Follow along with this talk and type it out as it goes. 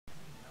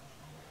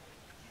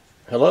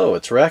Hello,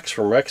 it's Rex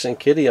from Rex and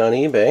Kitty on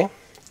eBay,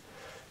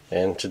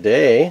 and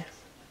today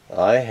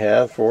I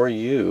have for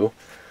you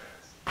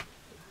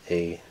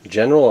a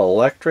General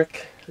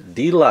Electric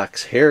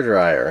Deluxe hair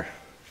dryer.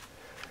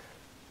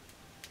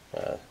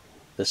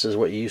 This is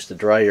what you used to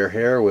dry your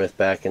hair with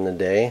back in the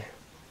day.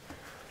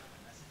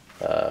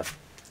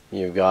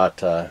 You've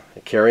got a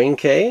carrying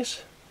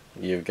case,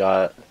 you've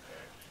got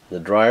the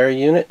dryer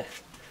unit,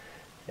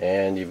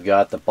 and you've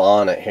got the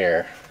bonnet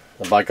here.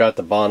 I got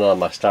the bonnet on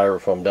my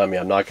styrofoam dummy.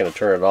 I'm not going to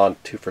turn it on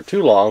for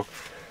too long.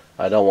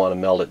 I don't want to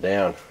melt it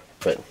down.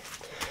 But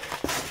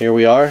here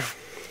we are.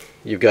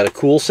 You've got a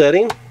cool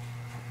setting.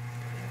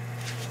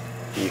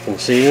 You can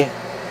see.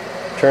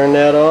 Turn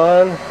that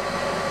on.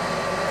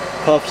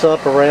 Puffs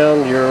up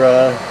around your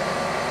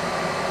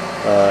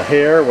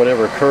hair,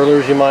 whatever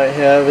curlers you might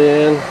have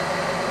in.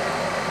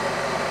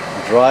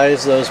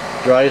 Dries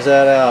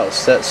that out.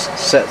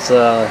 Sets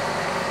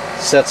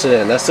it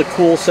in. That's the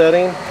cool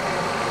setting.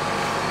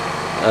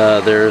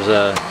 There's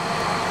a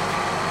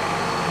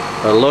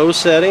low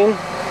setting,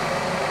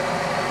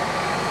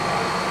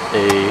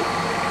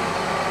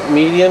 a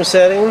medium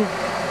setting,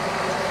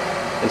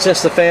 and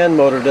since the fan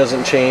motor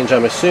doesn't change,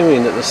 I'm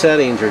assuming that the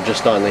settings are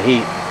just on the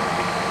heat.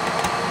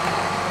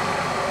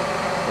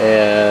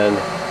 And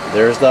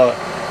there's the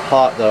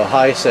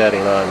high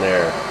setting on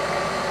there.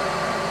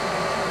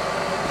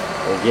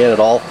 Again, it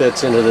all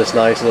fits into this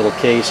nice little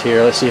case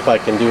here. Let's see if I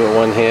can do it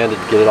one-handed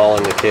to get it all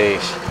in the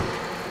case.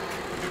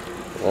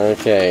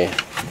 Okay,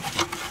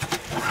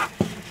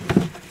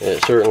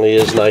 it certainly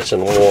is nice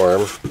and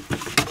warm.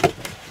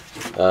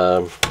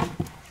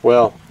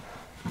 Well,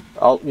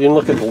 you can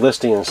look at the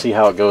listing and see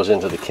how it goes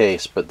into the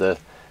case, but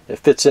it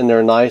fits in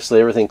there nicely.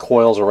 Everything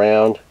coils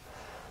around.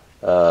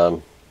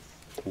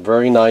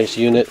 Very nice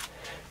unit.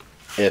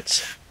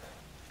 It's,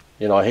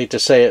 I hate to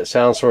say it,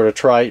 sounds sort of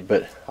trite,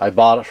 but I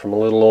bought it from a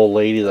little old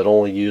lady that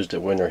only used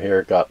it when her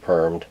hair got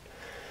permed.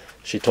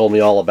 She told me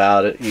all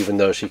about it, even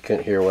though she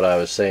couldn't hear what I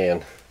was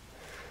saying.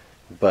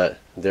 But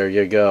there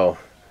you go.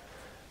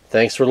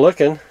 Thanks for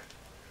looking.